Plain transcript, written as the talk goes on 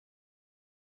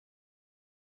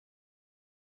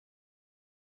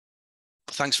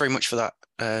Thanks very much for that,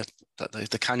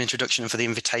 the kind introduction and for the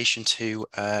invitation to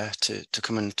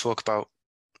come and talk about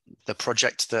the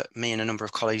project that me and a number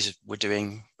of colleagues were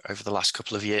doing over the last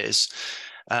couple of years.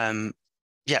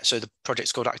 So the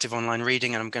project's called Active Online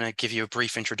Reading, and I'm going to give you a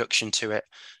brief introduction to it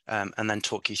and then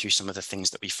talk you through some of the things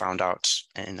that we found out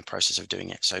in the process of doing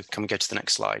it. So can we go to the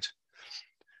next slide?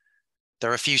 There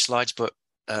are a few slides, but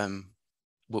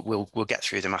we'll get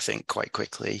through them, I think, quite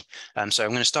quickly. So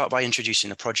I'm going to start by introducing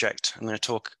the project. I'm going to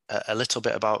talk a little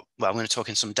bit about, I'm going to talk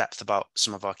in some depth about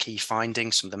some of our key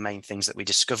findings, some of the main things that we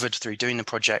discovered through doing the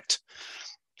project,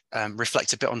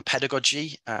 reflect a bit on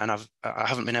pedagogy, and I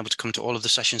haven't been able to come to all of the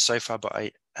sessions so far, but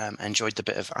I enjoyed the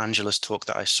bit of Angela's talk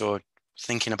that I saw,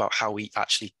 thinking about how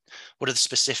what are the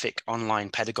specific online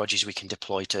pedagogies we can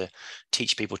deploy to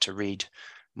teach people to read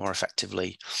more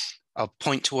effectively. I'll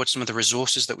point towards some of the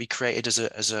resources that we created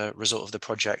as a result of the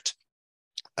project,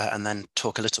 and then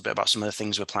talk a little bit about some of the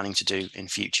things we're planning to do in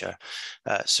future.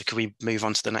 So can we move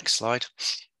on to the next slide?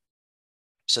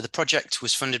 So the project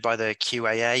was funded by the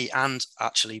QAA and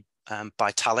actually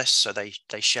by Thales. So they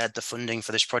shared the funding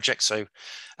for this project. So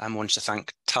I wanted to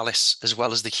thank Thales as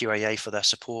well as the QAA for their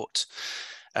support.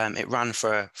 It ran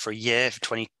for a year, for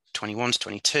 2021 to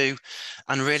 22,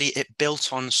 and really it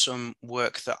built on some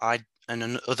work that I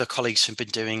and other colleagues have been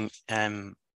doing.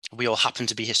 We all happen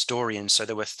to be historians, so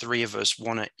there were three of us,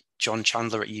 one at John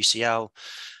Chandler at UCL,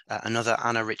 another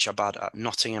Anna Richabad at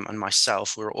Nottingham, and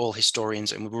myself. We were all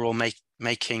historians, and we were all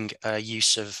making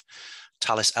use of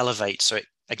Thales Elevate. So it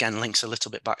again links a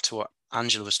little bit back to what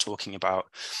Angela was talking about.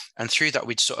 And through that,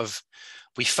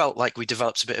 we felt like we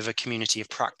developed a bit of a community of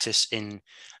practice in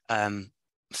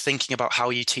thinking about how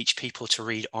you teach people to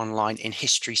read online in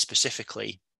history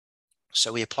specifically.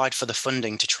 So we applied for the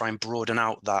funding to try and broaden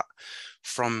out that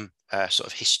from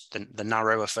sort of the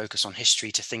narrower focus on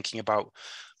history to thinking about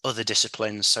other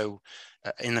disciplines. So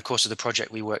in the course of the project,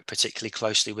 we worked particularly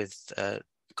closely with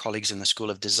colleagues in the School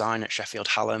of Design at Sheffield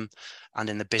Hallam and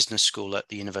in the Business School at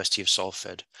the University of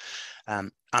Salford.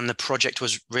 And the project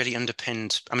was really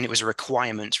underpinned. I mean, it was a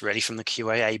requirement really from the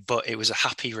QAA, but it was a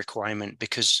happy requirement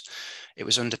because it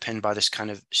was underpinned by this kind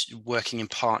of working in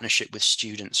partnership with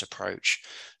students approach.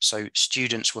 So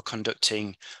students were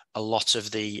conducting a lot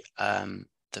of the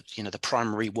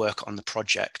primary work on the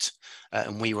project,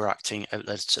 and we were acting a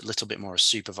little bit more as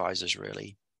supervisors,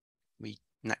 really.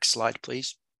 Next slide,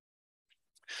 please.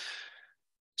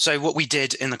 So what we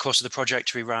did in the course of the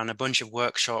project, we ran a bunch of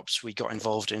workshops. We got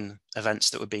involved in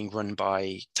events that were being run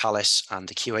by Thales and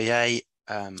the QAA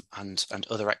and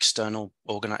other external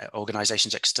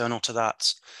organizations external to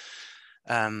that.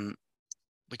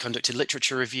 We conducted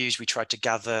literature reviews. We tried to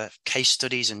gather case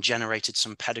studies and generated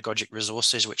some pedagogic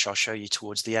resources, which I'll show you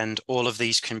towards the end. All of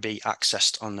these can be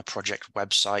accessed on the project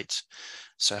website.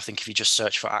 So I think if you just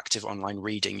search for Active Online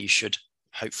Reading, you should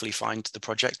hopefully find the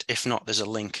project. If not, there's a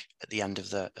link at the end of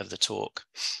the talk.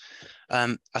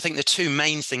 I think the two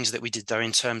main things that we did though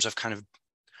in terms of kind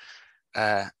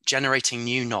of generating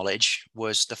new knowledge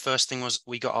was, the first thing was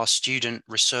we got our student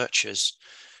researchers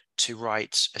to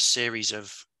write a series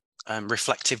of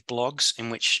reflective blogs in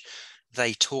which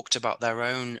they talked about their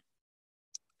own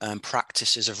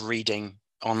practices of reading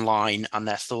online and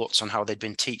their thoughts on how they'd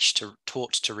been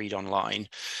taught to read online.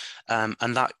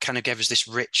 And that kind of gave us this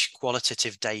rich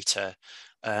qualitative data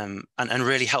and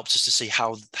really helped us to see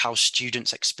how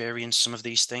students experience some of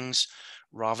these things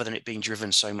rather than it being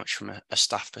driven so much from a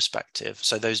staff perspective.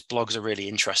 So those blogs are really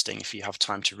interesting if you have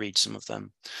time to read some of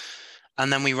them.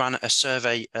 And then we ran a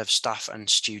survey of staff and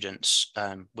students,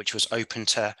 which was open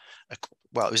to, it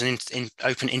was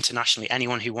open internationally.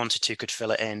 Anyone who wanted to could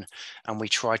fill it in. And we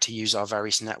tried to use our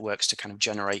various networks to kind of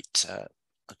generate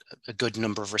a good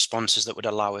number of responses that would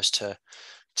allow us to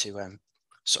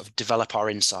sort of develop our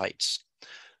insights.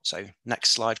 So next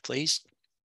slide, please.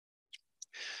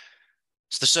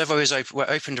 So the survey was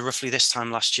opened roughly this time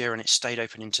last year, and it stayed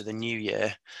open into the new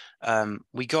year.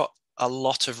 We got a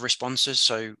lot of responses.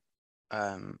 So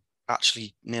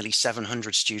actually nearly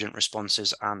 700 student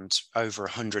responses and over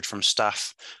 100 from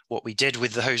staff. What we did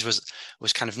with those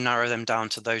was kind of narrow them down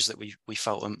to those that we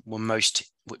felt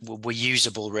were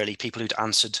usable, really, people who'd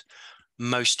answered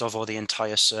most of or the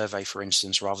entire survey, for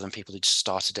instance, rather than people who'd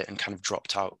started it and kind of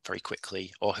dropped out very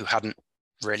quickly or who hadn't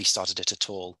really started it at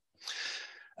all.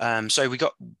 So we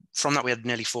had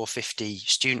nearly 450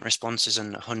 student responses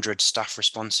and 100 staff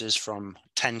responses from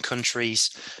 10 countries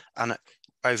and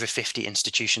over 50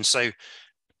 institutions. So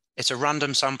it's a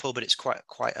random sample, but it's quite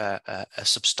a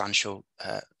substantial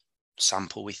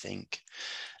sample, we think.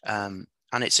 And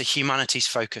it's a humanities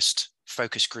focused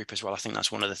focus group as well. I think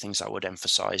that's one of the things I would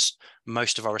emphasize.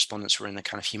 Most of our respondents were in the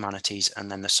kind of humanities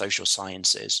and then the social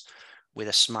sciences, with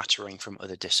a smattering from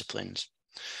other disciplines.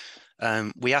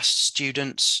 We asked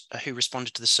students who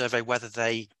responded to the survey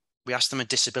we asked them a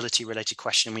disability related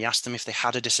question. We asked them if they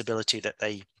had a disability that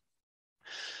they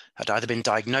had either been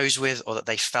diagnosed with or that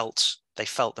they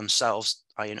felt themselves,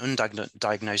 i.e. an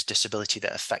undiagnosed disability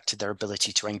that affected their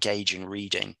ability to engage in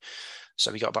reading.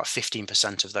 So we got about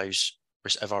 15%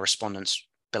 of our respondents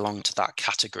belong to that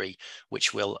category,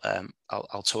 which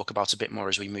I'll talk about a bit more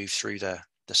as we move through the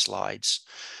slides.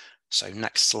 So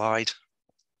next slide.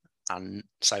 And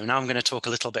so now I'm going to talk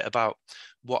a little bit about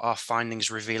what our findings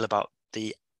reveal about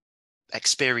the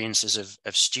experiences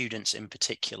of students in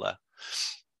particular.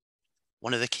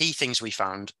 One of the key things we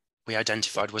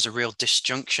identified was a real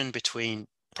disjunction between,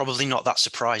 probably not that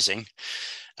surprising,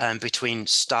 between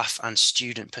staff and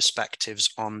student perspectives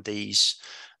on these,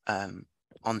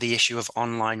 on the issue of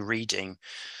online reading.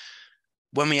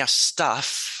 When we asked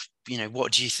staff,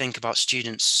 what do you think about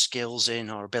students' skills in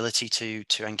or ability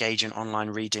to engage in online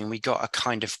reading, we got a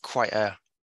kind of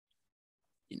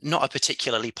not a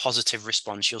particularly positive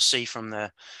response. You'll see from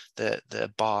the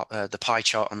pie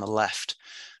chart on the left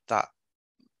that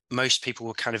most people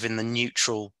were kind of in the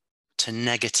neutral to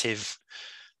negative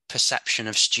perception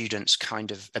of students'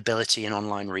 kind of ability in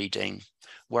online reading.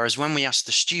 Whereas when we asked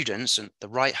the students, and the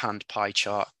right-hand pie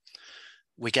chart,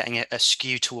 we're getting a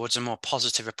skew towards a more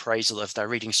positive appraisal of their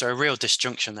reading. So a real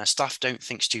disjunction there. Staff don't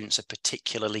think students are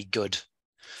particularly good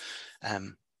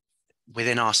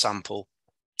within our sample,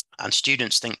 and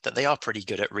students think that they are pretty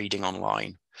good at reading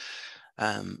online.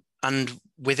 And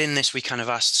within this, we kind of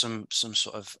asked some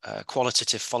sort of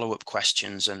qualitative follow-up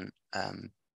questions, and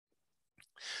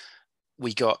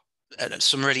we got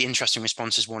some really interesting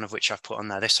responses, one of which I've put on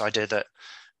there, this idea that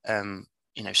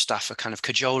staff are kind of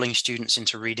cajoling students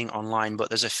into reading online, but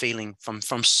there's a feeling from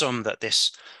some that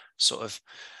this sort of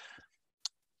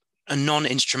a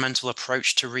non-instrumental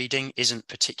approach to reading isn't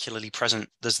particularly present.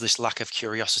 There's this lack of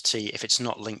curiosity. If it's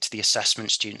not linked to the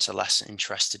assessment, students are less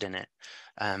interested in it.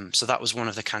 So that was one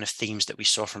of the kind of themes that we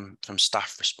saw from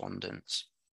staff respondents.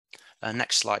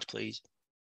 Next slide, please.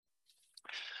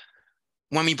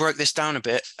 When we broke this down a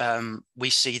bit, we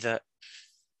see that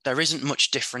there isn't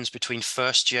much difference between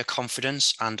first year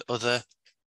confidence and other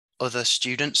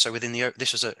students. So within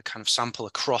this was a kind of sample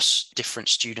across different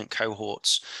student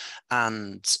cohorts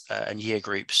and year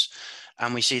groups.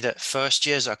 And we see that first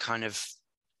years are kind of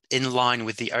in line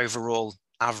with the overall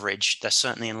average. They're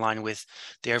certainly in line with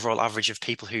the overall average of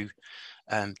people who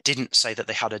didn't say that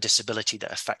they had a disability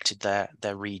that affected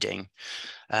their reading.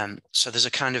 So there's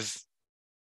a kind of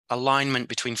alignment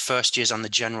between first years and the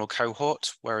general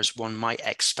cohort, whereas one might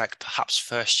expect perhaps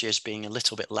first years being a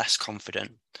little bit less confident.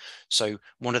 So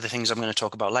one of the things I'm going to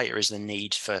talk about later is the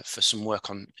need for some work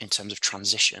in terms of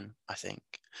transition, I think.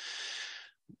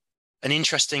 An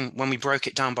interesting, when we broke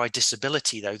it down by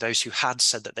disability, though, those who had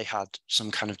said that they had some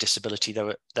kind of disability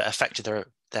that affected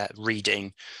their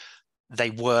reading, they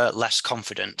were less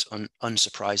confident,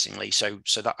 unsurprisingly. So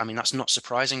that, I mean, that's not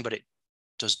surprising, but it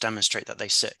does demonstrate that they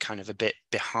sit kind of a bit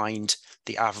behind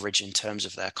the average in terms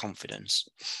of their confidence.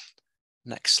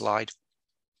 Next slide.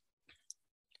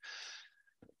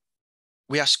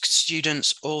 We asked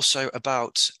students also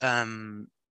about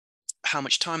how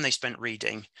much time they spent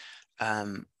reading,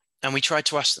 and we tried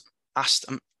to ask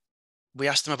them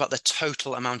about the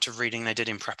total amount of reading they did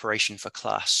in preparation for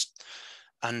class.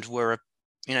 And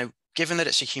given that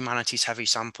it's a humanities heavy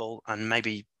sample, and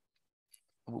maybe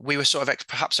we were sort of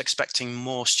perhaps expecting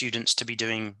more students to be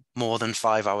doing more than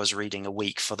 5 hours reading a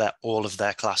week for all of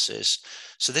their classes.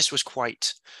 So this was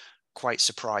quite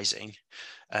surprising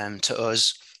to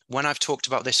us. When I've talked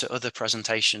about this at other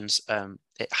presentations,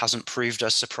 it hasn't proved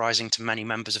as surprising to many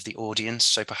members of the audience.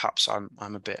 So perhaps I'm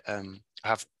a bit, I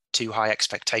have too high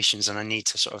expectations and I need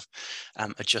to sort of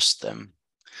adjust them.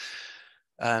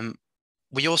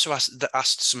 We also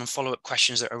asked some follow-up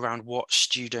questions around what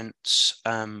students,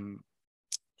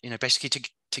 basically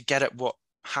to get at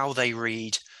how they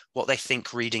read, what they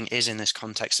think reading is in this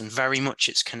context, and very much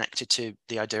it's connected to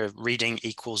the idea of reading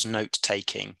equals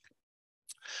note-taking.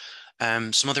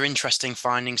 Some other interesting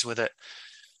findings were that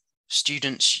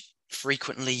students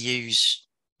frequently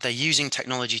they're using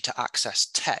technology to access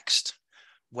text,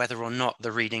 whether or not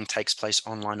the reading takes place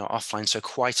online or offline. So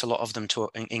quite a lot of them,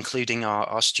 including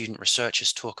our student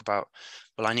researchers, talk about,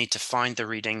 well, I need to find the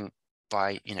reading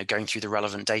by going through the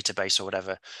relevant database or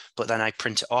whatever, but then I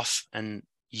print it off and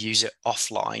use it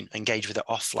offline, engage with it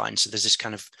offline. So there's this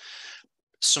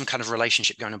some kind of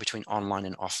relationship going on between online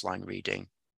and offline reading.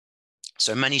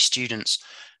 So many students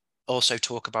also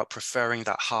talk about preferring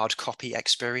that hard copy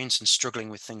experience and struggling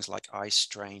with things like eye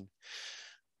strain.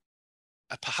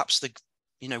 Perhaps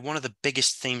one of the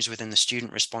biggest themes within the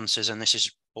student responses, and this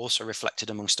is also reflected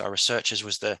amongst our researchers,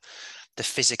 was the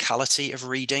physicality of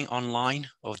reading online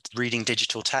or reading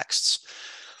digital texts.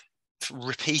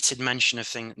 Repeated mention of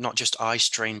things, not just eye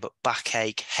strain, but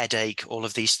backache, headache, all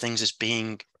of these things as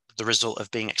being the result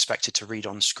of being expected to read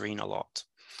on screen a lot.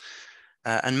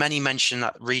 And many mention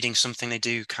that reading something they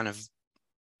do kind of,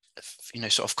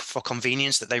 sort of for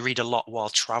convenience, that they read a lot while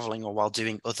traveling or while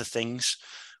doing other things,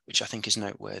 which I think is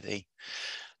noteworthy.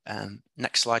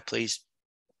 Next slide, please.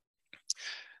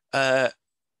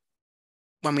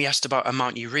 When we asked about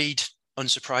amount you read,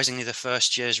 unsurprisingly, the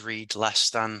first years read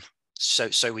less than.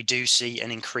 So we do see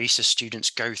an increase as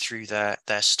students go through their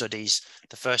studies.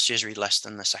 The first years read less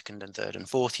than the second and third and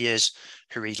fourth years,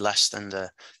 who read less than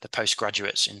the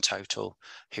postgraduates in total,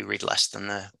 who read less than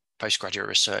the postgraduate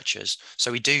researchers.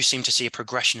 So we do seem to see a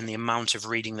progression in the amount of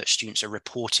reading that students are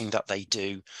reporting that they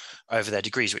do over their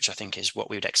degrees, which I think is what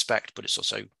we would expect, but it's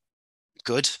also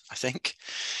good, I think.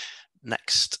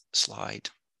 Next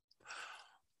slide.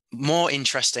 More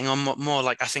interesting, or more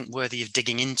like I think worthy of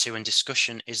digging into and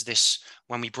discussion, is this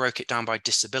when we broke it down by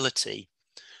disability.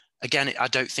 Again, I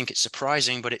don't think it's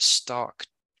surprising, but it's stark,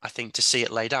 I think, to see it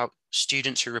laid out.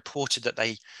 Students who reported that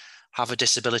they have a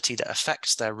disability that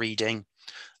affects their reading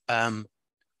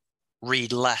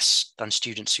read less than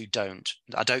students who don't.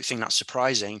 I don't think that's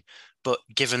surprising, but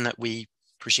given that we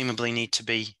presumably need to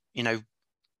be,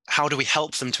 how do we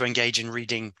help them to engage in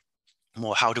reading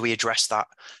more? How do we address that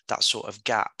sort of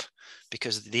gap?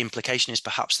 Because the implication is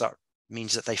perhaps that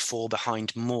means that they fall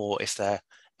behind more if they're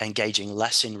engaging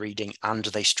less in reading and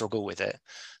they struggle with it.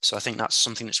 So I think that's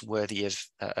something that's worthy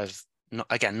of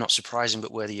not surprising,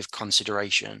 but worthy of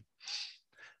consideration.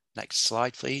 Next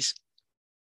slide, please.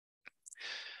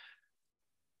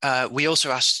 We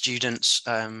also asked students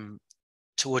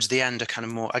towards the end, a kind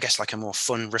of more, I guess, like a more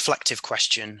fun, reflective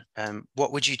question.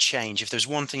 What would you change? If there's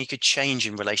one thing you could change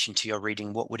in relation to your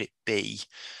reading, what would it be?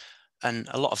 And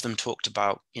a lot of them talked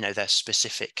about, their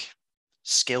specific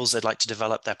skills they'd like to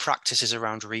develop, their practices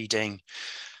around reading,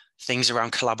 things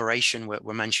around collaboration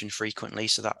were mentioned frequently.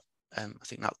 So that I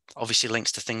think that obviously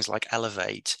links to things like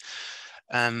Elevate.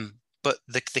 But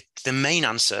the main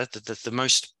answer, the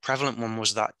most prevalent one,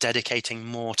 was that dedicating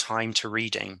more time to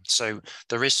reading. So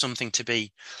there is something to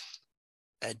be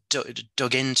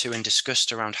dug into and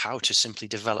discussed around how to simply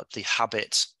develop the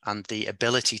habit and the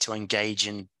ability to engage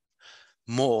in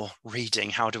more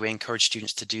reading. How do we encourage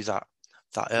students to do that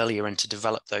earlier and to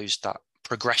develop that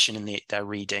progression in their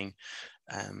reading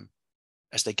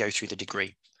as they go through the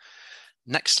degree?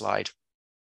 Next slide.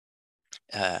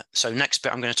 So next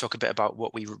bit, I'm going to talk a bit about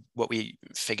what we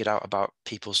figured out about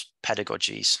people's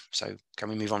pedagogies. So can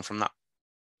we move on from that?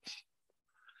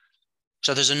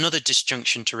 So there's another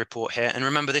disjunction to report here, and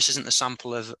remember, this isn't the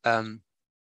sample of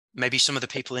maybe some of the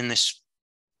people in this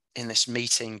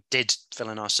meeting did fill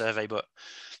in our survey, but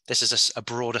this is a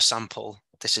broader sample.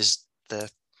 This is the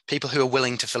people who are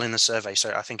willing to fill in the survey.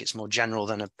 So I think it's more general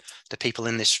than the people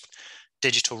in this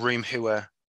digital room who are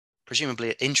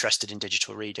presumably interested in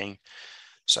digital reading.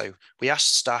 So we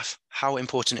asked staff, how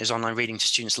important is online reading to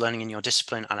students learning in your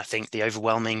discipline? And I think the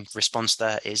overwhelming response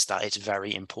there is that it's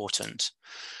very important.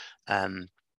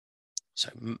 So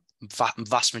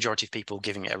vast majority of people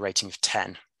giving it a rating of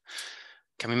 10.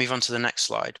 Can we move on to the next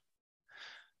slide?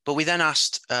 But we then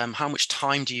asked how much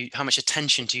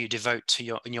attention do you devote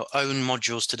to in your own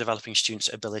modules to developing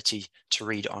students' ability to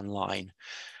read online?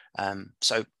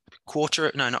 So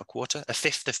a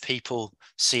fifth of people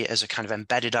see it as a kind of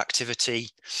embedded activity.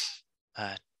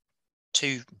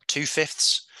 Two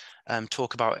fifths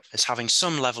talk about it as having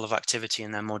some level of activity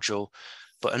in their module,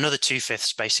 but another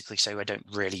 2/5 basically say I don't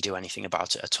really do anything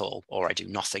about it at all, or I do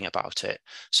nothing about it.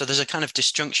 So there's a kind of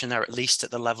disjunction there, at least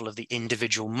at the level of the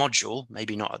individual module,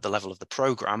 maybe not at the level of the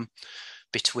program,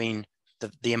 between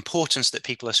the importance that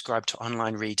people ascribe to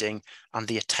online reading and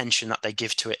the attention that they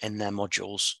give to it in their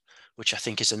modules, which I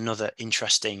think is another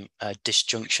interesting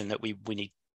disjunction that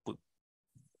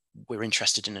we're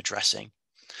interested in addressing.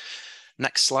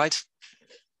 Next slide.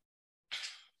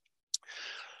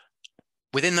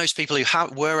 Within those people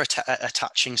who were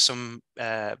attaching some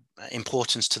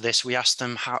importance to this, we asked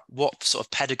them what sort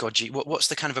of pedagogy, what's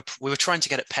the kind of, we were trying to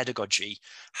get at pedagogy.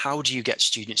 How do you get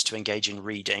students to engage in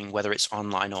reading, whether it's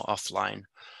online or offline?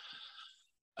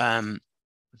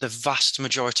 The vast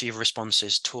majority of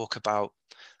responses talk about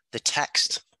the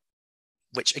text,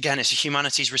 which again is a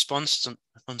humanities response,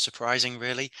 unsurprising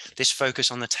really. This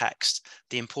focus on the text.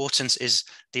 The important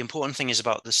thing is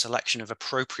about the selection of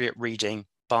appropriate reading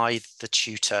by the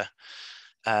tutor.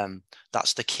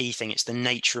 That's the key thing. It's the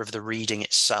nature of the reading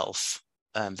itself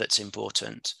that's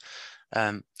important.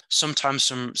 Sometimes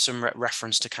some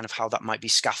reference to kind of how that might be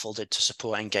scaffolded to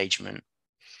support engagement.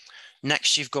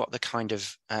 Next, you've got the kind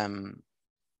of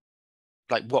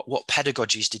like what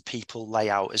pedagogies did people lay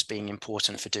out as being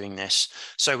important for doing this?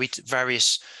 So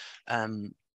various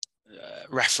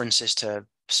references to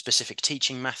specific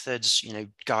teaching methods,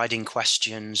 guiding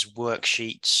questions,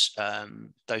 worksheets,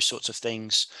 those sorts of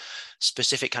things,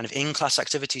 specific kind of in-class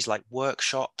activities like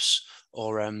workshops,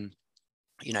 or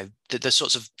the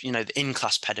sorts of the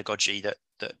in-class pedagogy that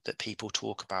people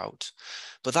talk about.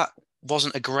 But that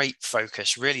wasn't a great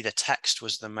focus. Really, the text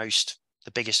was the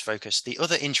biggest focus. The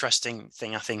other interesting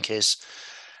thing, I think, is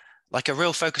like a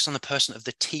real focus on the person of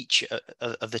the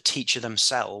teacher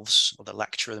themselves, or the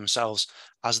lecturer themselves,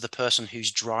 as the person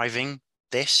who's driving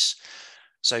this.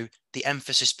 So the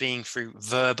emphasis being through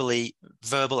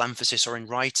verbal emphasis, or in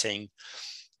writing,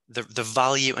 the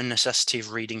value and necessity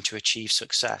of reading to achieve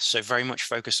success. So very much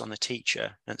focused on the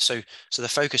teacher. And so the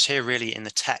focus here really in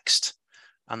the text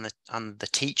and the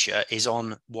teacher is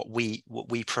on what we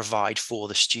provide for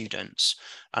the students.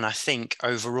 And I think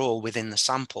overall within the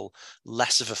sample,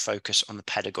 less of a focus on the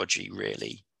pedagogy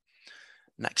really.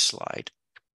 Next slide.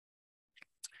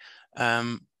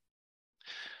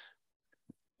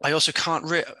 I also can't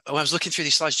I was looking through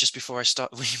these slides just before I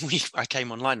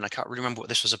came online, and I can't really remember what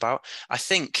this was about. I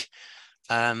think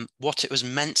what it was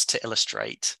meant to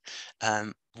illustrate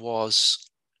was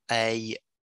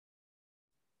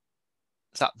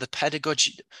that the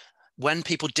pedagogy, when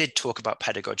people did talk about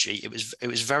pedagogy, it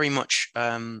was very much,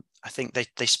 I think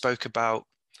they spoke about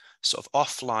sort of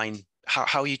offline,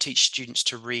 how you teach students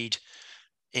to read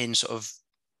in sort of,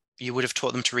 you would have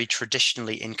taught them to read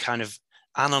traditionally in kind of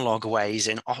analog ways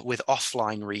with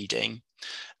offline reading.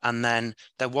 And then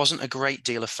there wasn't a great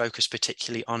deal of focus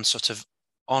particularly on sort of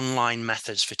online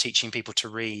methods for teaching people to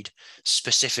read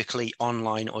specifically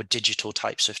online or digital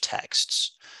types of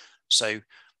texts. So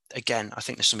again, I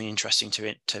think there's something interesting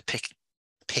to pick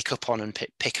up on and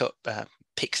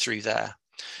pick through there.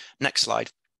 Next slide.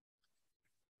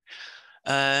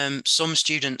 Some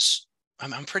students,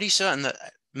 I'm pretty certain that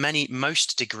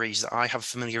most degrees that I have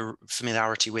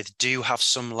familiarity with do have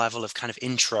some level of kind of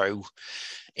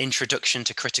introduction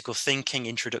to critical thinking,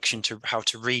 introduction to how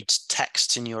to read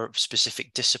texts in your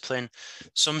specific discipline.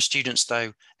 Some students,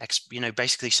 though,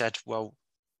 basically said, well,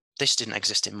 this didn't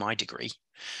exist in my degree.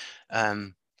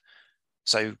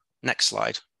 So next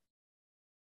slide.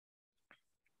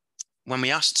 When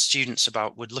we asked students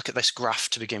would look at this graph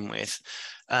to begin with,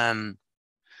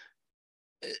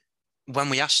 when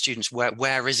we asked students,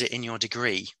 where is it in your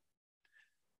degree,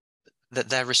 that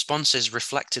their responses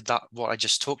reflected that what I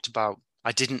just talked about.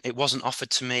 It wasn't offered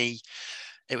to me.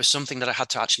 It was something that I had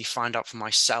to actually find out for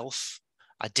myself.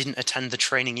 I didn't attend the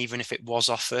training, even if it was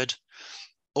offered,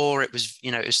 or it was,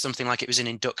 it was something like it was an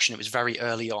induction. It was very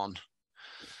early on.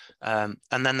 And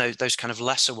then those kind of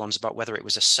lesser ones about whether it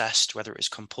was assessed, whether it was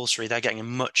compulsory, they're getting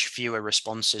much fewer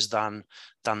responses than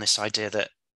this idea that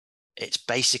it's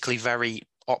basically very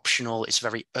optional, it's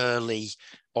very early,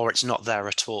 or it's not there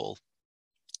at all.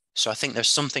 So I think there's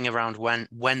something around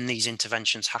when these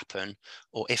interventions happen,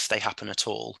 or if they happen at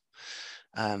all.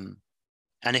 And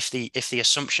if the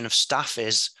assumption of staff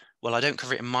is, well, I don't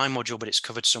cover it in my module, but it's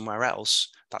covered somewhere else,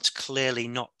 that's clearly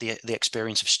not the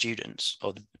experience of students,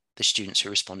 or the students who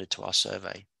responded to our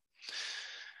survey.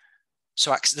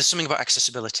 So there's something about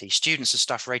accessibility. Students and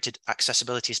staff rated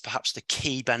accessibility as perhaps the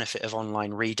key benefit of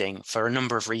online reading for a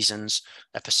number of reasons.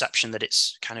 A perception that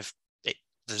it's kind of,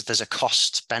 there's a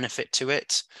cost benefit to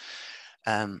it.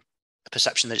 A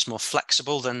perception that it's more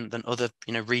flexible than other,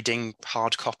 reading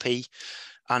hard copy.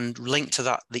 And linked to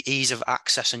that, the ease of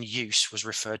access and use was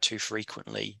referred to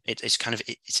frequently.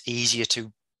 It's easier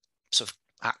to sort of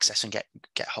access and get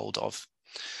hold of.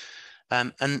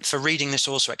 And for reading, this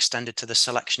also extended to the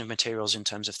selection of materials in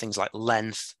terms of things like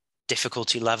length,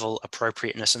 difficulty level,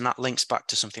 appropriateness. And that links back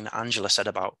to something that Angela said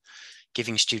about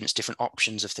giving students different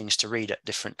options of things to read at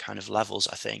different kind of levels,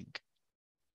 I think.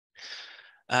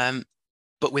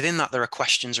 But within that, there are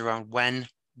questions around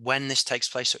when this takes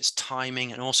place. So its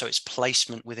timing and also its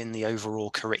placement within the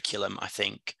overall curriculum, I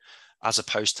think, as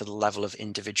opposed to the level of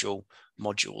individual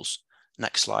modules.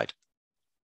 Next slide.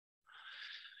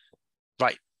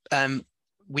 Right.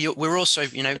 We're also,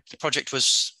 the project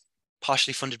was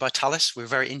partially funded by Talis. We're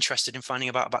very interested in finding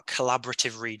about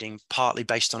collaborative reading, partly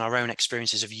based on our own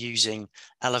experiences of using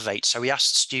Elevate. So we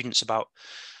asked students about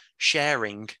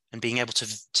sharing and being able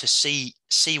to see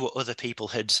what other people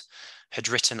had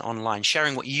written online,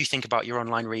 sharing what you think about your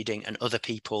online reading, and other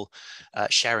people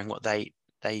sharing what they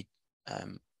they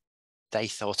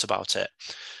thought about it.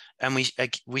 And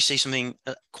we see something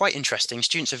quite interesting.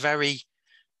 Students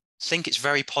think it's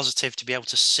very positive to be able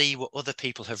to see what other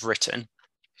people have written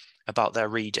about their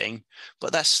reading,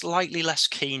 but they're slightly less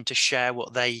keen to share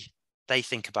what they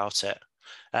think about it,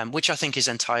 which I think is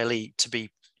entirely to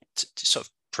be sort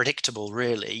of predictable,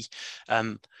 really.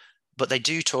 But they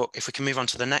do talk, if we can move on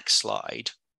to the next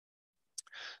slide,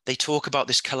 they talk about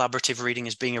this collaborative reading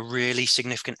as being a really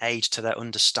significant aid to their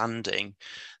understanding.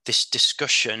 This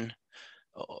discussion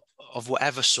of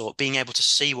whatever sort, being able to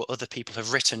see what other people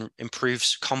have written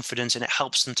improves confidence, and it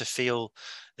helps them to feel,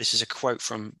 this is a quote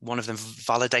from one of them,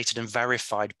 validated and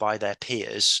verified by their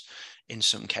peers in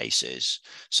some cases.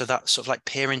 So that sort of like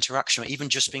peer interaction, or even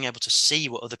just being able to see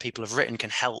what other people have written, can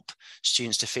help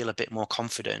students to feel a bit more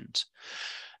confident.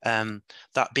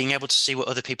 That being able to see what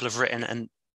other people have written and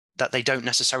that they don't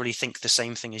necessarily think the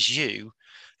same thing as you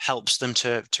helps them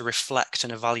to reflect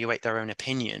and evaluate their own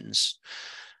opinions.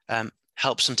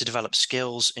 Helps them to develop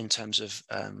skills in terms of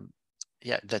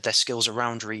their skills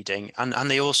around reading, and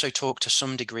they also talk to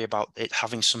some degree about it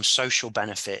having some social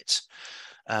benefit,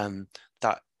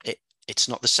 that it's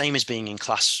not the same as being in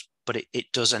class, but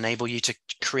it does enable you to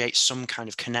create some kind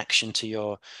of connection to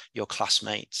your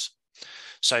classmates.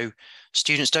 So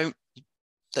students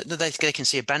they can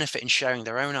see a benefit in sharing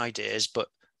their own ideas, but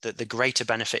the greater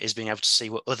benefit is being able to see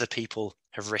what other people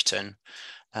have written.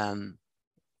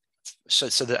 So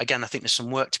that, again, I think there's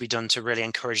some work to be done to really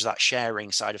encourage that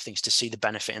sharing side of things, to see the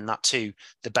benefit in that too,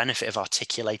 the benefit of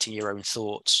articulating your own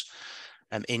thoughts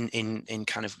in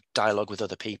kind of dialogue with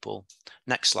other people.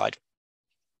 Next slide.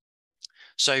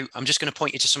 So I'm just going to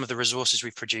point you to some of the resources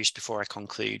we've produced before I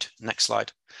conclude. Next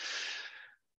slide.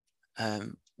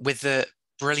 With the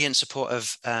brilliant support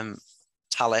of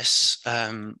Talis,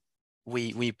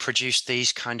 we produced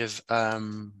these kind of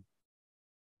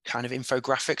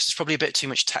infographics. There's probably a bit too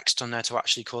much text on there to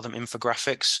actually call them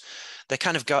infographics. They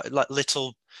kind of got like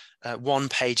little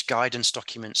one-page guidance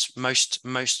documents,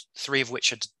 most three of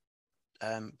which are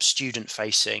student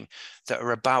facing, that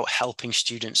are about helping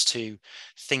students to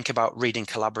think about reading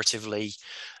collaboratively,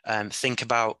 think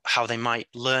about how they might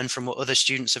learn from what other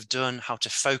students have done, how to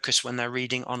focus when they're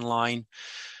reading online.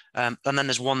 And then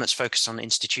there's one that's focused on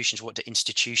institutions. What do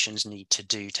institutions need to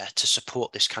do to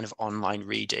support this kind of online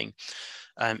reading?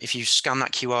 If you scan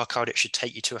that QR code, it should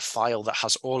take you to a file that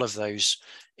has all of those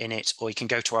in it, or you can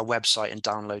go to our website and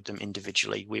download them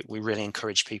individually. We really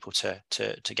encourage people to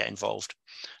get involved.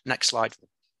 Next slide.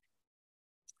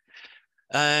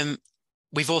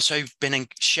 We've also been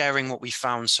sharing what we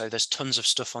found. So there's tons of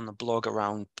stuff on the blog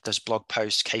around, there's blog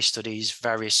posts, case studies,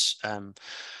 various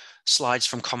slides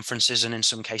from conferences, and in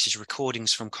some cases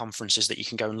recordings from conferences that you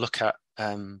can go and look at.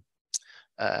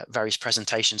 Various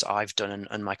presentations I've done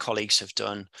and my colleagues have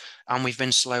done, and we've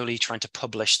been slowly trying to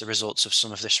publish the results of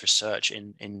some of this research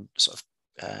in sort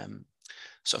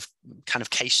of kind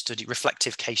of case study,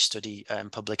 reflective case study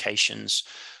publications.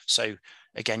 So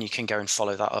again, you can go and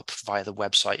follow that up via the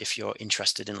website if you're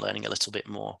interested in learning a little bit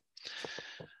more.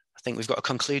 I think we've got a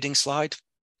concluding slide.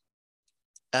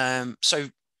 So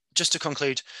just to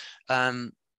conclude,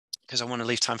 because I want to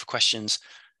leave time for questions,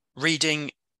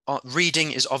 reading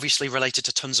is obviously related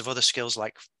to tons of other skills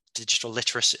like digital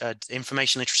literacy,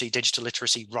 information literacy, digital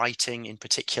literacy, writing in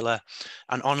particular,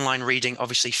 and online reading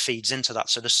obviously feeds into that.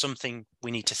 So there's something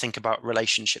we need to think about,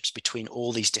 relationships between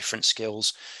all these different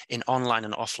skills in online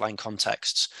and offline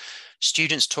contexts.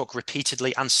 Students talk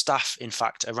repeatedly, and staff, in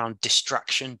fact, around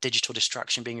distraction, digital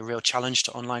distraction being a real challenge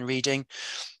to online reading.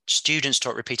 Students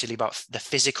talk repeatedly about the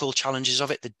physical challenges of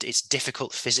it, that it's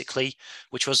difficult physically,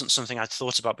 which wasn't something I'd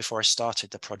thought about before I started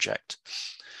the project.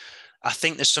 I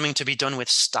think there's something to be done with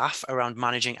staff around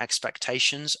managing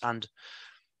expectations and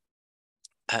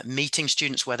meeting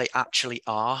students where they actually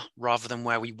are rather than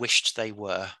where we wished they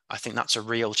were. I think that's a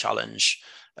real challenge.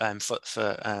 There's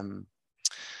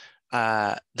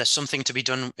something to be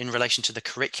done in relation to the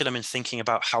curriculum and thinking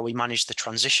about how we manage the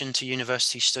transition to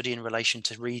university study in relation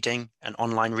to reading and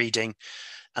online reading,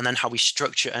 and then how we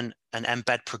structure and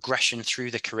embed progression through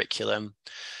the curriculum.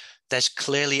 There's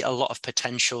clearly a lot of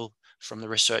potential from the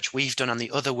research we've done and the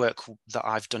other work that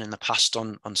I've done in the past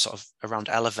on sort of around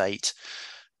Elevate.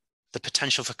 The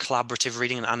potential for collaborative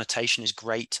reading and annotation is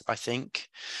great, I think.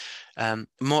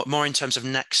 More in terms of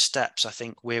next steps, I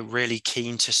think we're really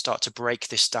keen to start to break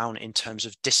this down in terms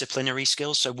of disciplinary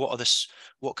skills. So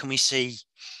what can we see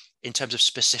in terms of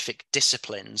specific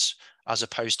disciplines as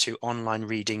opposed to online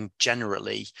reading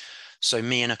generally? So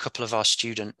me and a couple of our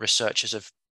student researchers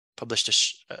have published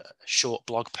a short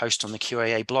blog post on the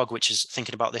QAA blog, which is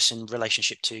thinking about this in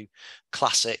relationship to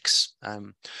classics.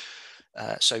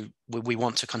 So we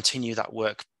want to continue that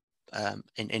work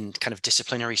in kind of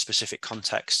disciplinary specific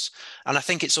contexts. And I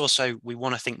think it's also, we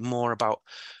want to think more about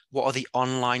what are the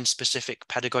online specific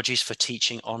pedagogies for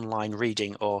teaching online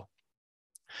reading, or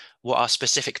what are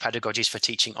specific pedagogies for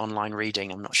teaching online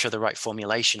reading? I'm not sure the right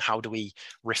formulation. How do we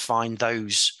refine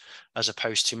those as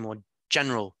opposed to more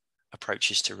general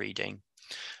approaches to reading?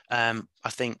 I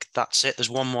think that's it. There's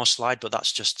one more slide, but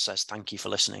that's just says thank you for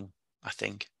listening, I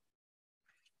think.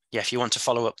 Yeah, if you want to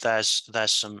follow up, there's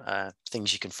some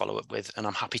things you can follow up with, and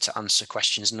I'm happy to answer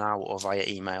questions now or via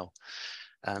email.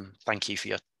 Thank you for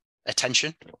your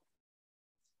attention.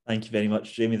 Thank you very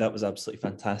much, Jamie. That was absolutely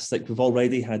fantastic. We've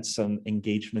already had some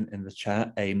engagement in the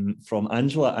chat from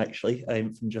Angela, actually,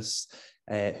 from just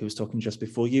who was talking just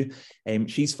before you.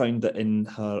 She's found that in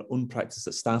her own practice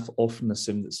that staff often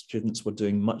assume that students were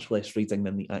doing much less reading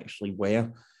than they actually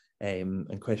were,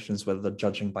 and questions whether they're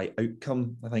judging by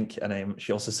outcome, I think. And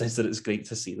she also says that it's great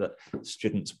to see that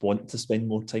students want to spend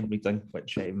more time reading,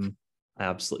 which I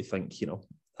absolutely think,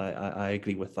 I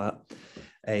agree with that.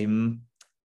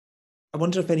 I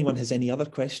wonder if anyone has any other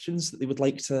questions that they would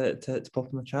like to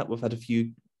pop in the chat. We've had a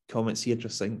few comments here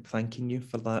just saying thanking you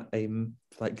for that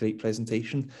great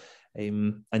presentation.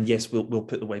 And yes, we'll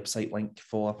put the website link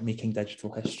for Making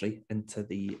Digital History into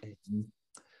the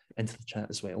chat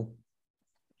as well.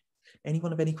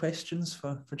 Anyone have any questions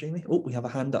for Jamie? Oh, we have a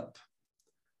hand up.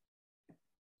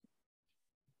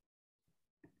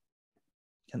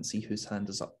 Can't see whose hand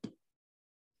is up.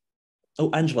 Oh,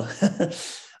 Angela.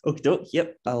 Okie doke.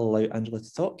 Yep, I'll allow Angela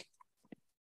to talk.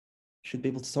 Should be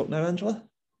able to talk now, Angela.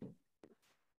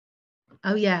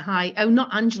 Oh yeah, hi. Oh,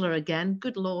 not Angela again.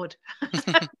 Good Lord.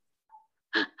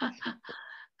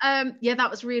 Yeah,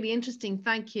 that was really interesting.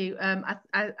 Thank you.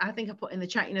 I think I put in the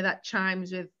chat, that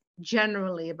chimes with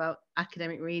generally about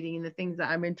academic reading and the things that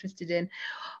I'm interested in.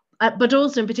 But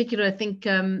also in particular, I think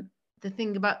the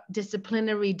thing about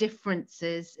disciplinary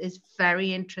differences is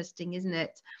very interesting, isn't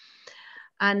it?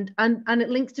 And it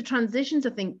links to transitions,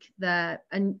 I think, there.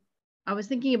 And I was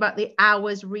thinking about the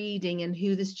hours reading and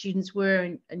who the students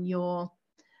were, and your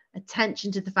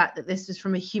attention to the fact that this was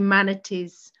from a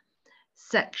humanities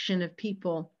section of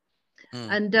people.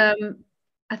 And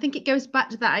I think it goes back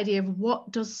to that idea of what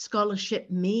does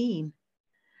scholarship mean?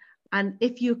 And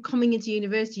if you're coming into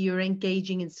university, you're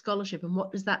engaging in scholarship, and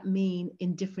what does that mean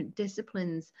in different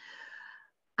disciplines?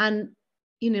 And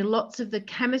lots of the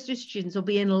chemistry students will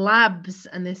be in labs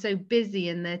and they're so busy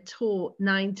and they're taught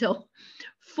 9 till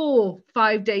 4,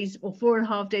 5 days or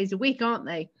 4.5 days a week, aren't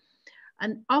they?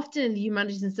 And often in the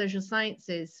humanities and social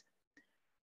sciences,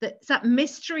 it's that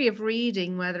mystery of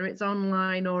reading, whether it's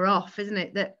online or off, isn't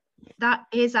it? That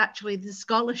is actually the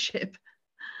scholarship.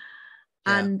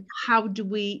 Yeah. And how do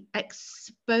we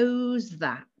expose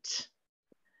that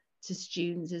to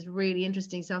students is really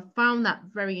interesting. So I found that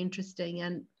very interesting,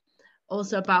 and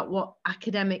also about what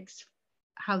academics,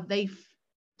 how they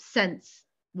sense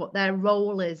what their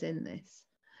role is in this.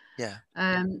 Yeah.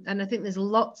 And I think there's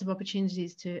lots of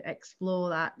opportunities to explore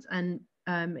that, and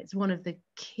it's one of the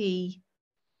key.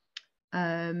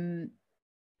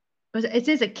 But it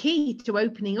is a key to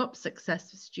opening up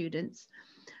success for students,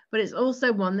 but it's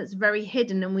also one that's very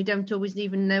hidden, and we don't always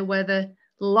even know where the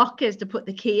lock is to put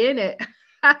the key in it.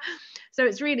 So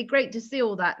it's really great to see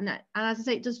all that, and as I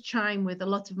say, it does chime with a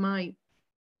lot of my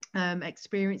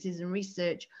experiences and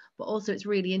research, but also it's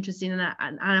really interesting,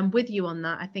 and I'm with you on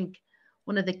that. I think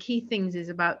one of the key things is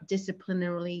about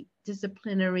disciplinary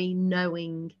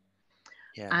knowing,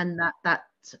 and that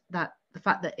the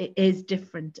fact that it is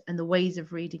different and the ways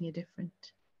of reading are different.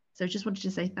 So I just wanted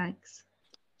to say thanks.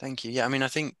 Thank you. Yeah, I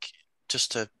think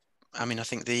I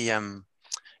think the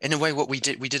in a way what we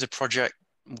did a project,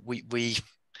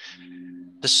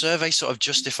 the survey sort of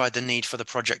justified the need for the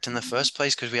project in the first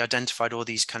place, because we identified all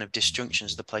these kind of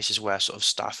disjunctions, the places where sort of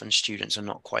staff and students are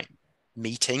not quite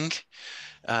meeting.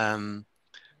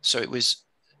 So it was,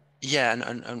 yeah,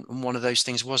 and one of those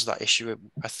things was that issue.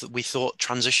 We thought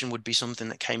transition would be something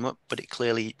that came up, but it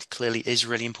clearly is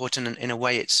really important. And in a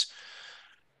way, it's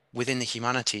within the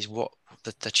humanities, what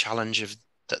the challenge of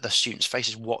that the students face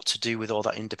is what to do with all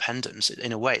that independence.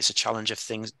 In a way, it's a challenge of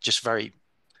things, just very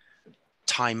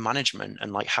time management,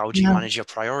 and like how do you manage your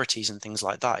priorities and things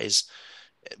like that, is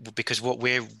because what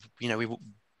we're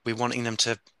wanting them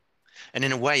to, and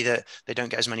in a way that they don't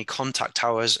get as many contact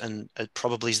hours, and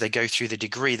probably as they go through the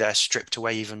degree they're stripped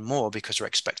away even more, because we're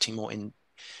expecting more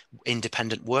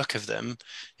independent work of them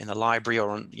in the library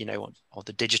or on or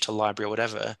the digital library or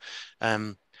whatever.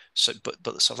 So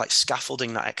but sort of like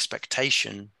scaffolding that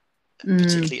expectation,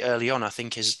 particularly early on, I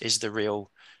think is the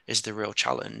real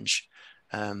challenge.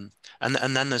 And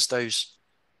then there's those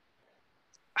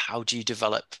how do you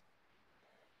develop,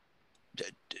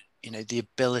 the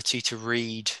ability to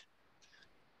read,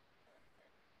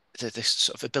 this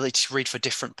sort of ability to read for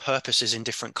different purposes in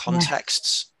different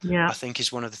contexts. Yeah. I think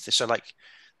is one of the, so like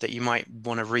that you might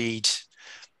want to read,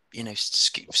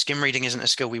 skim reading isn't a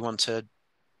skill we want to,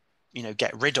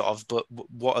 get rid of, but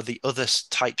what are the other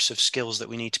types of skills that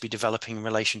we need to be developing in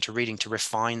relation to reading to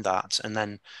refine that? And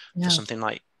then for something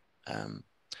like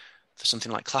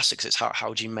classics, it's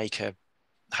how do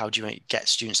you get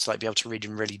students to like be able to read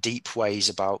in really deep ways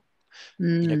about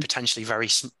potentially very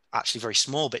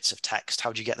small bits of text?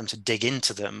 How do you get them to dig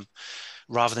into them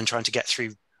rather than trying to get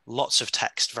through lots of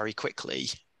text very quickly?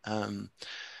 So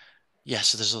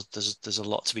there's a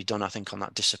lot to be done, I think, on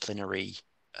that disciplinary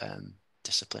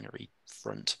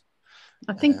front.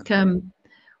 I think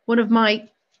one of my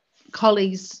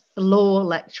colleagues, a law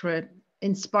lecturer,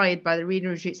 inspired by the reading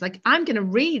retreats, like, I'm going to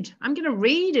read in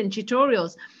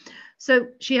tutorials. So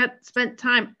she had spent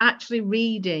time actually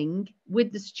reading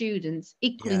with the students.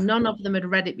 Equally, none of them had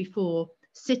read it before,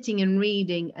 sitting and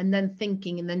reading and then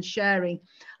thinking and then sharing,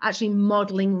 actually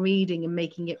modeling reading and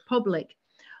making it public.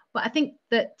 But I think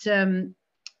that the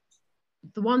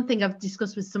one thing I've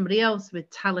discussed with somebody else with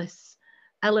TALIS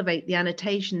Elevate, the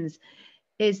annotations,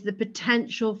 is the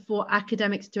potential for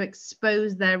academics to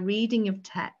expose their reading of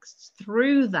texts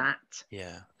through that.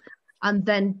 And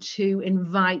then to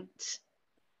invite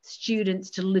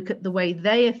students to look at the way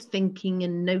they are thinking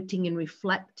and noting and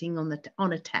reflecting on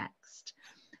a text,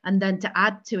 and then to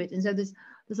add to it. And so there's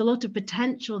a lot of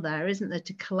potential there, isn't there,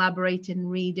 to collaborate in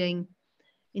reading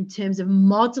in terms of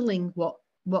modeling what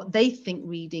they think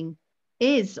reading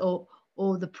is, or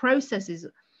the processes,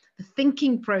 the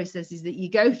thinking processes that you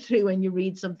go through when you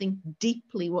read something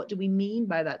deeply. What do we mean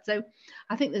by that? So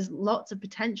I think there's lots of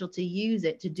potential to use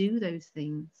it to do those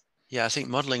things. Yeah, I think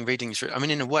modeling reading is, I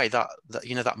mean, in a way that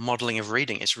that modeling of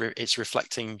reading, it's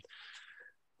reflecting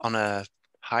on a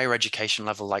higher education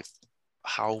level, like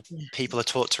how people are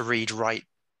taught to read right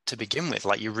to begin with.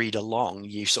 Like, you read along,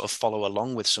 you sort of follow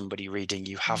along with somebody reading,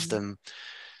 you have them,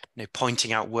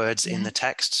 pointing out words in the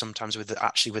text, sometimes with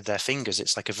their fingers.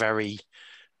 It's like a very,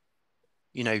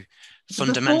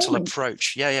 fundamental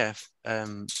approach.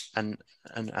 And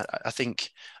I think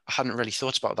I hadn't really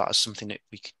thought about that as something that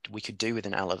we could do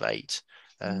within Elevate.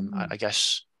 I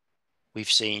guess we've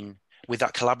seen with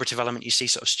that collaborative element, you see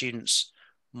sort of students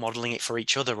modeling it for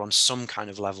each other on some kind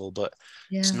of level, but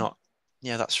it's not.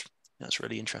 That's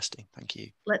really interesting. Thank you.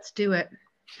 Let's do it.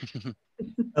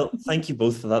 Well, thank you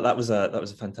both for that. That was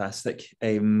a fantastic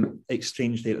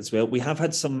exchange there as well. We have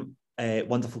had some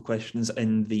wonderful questions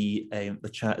in the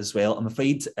chat as well. I'm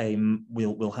afraid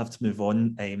we'll have to move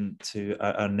on to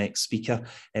our next speaker,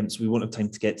 so we won't have time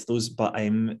to get to those. But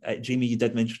Jamie, you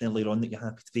did mention earlier on that you're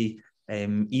happy to be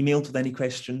emailed with any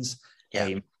questions.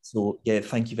 So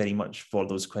thank you very much for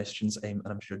those questions, and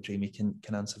I'm sure Jamie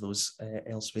can answer those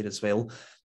elsewhere as well.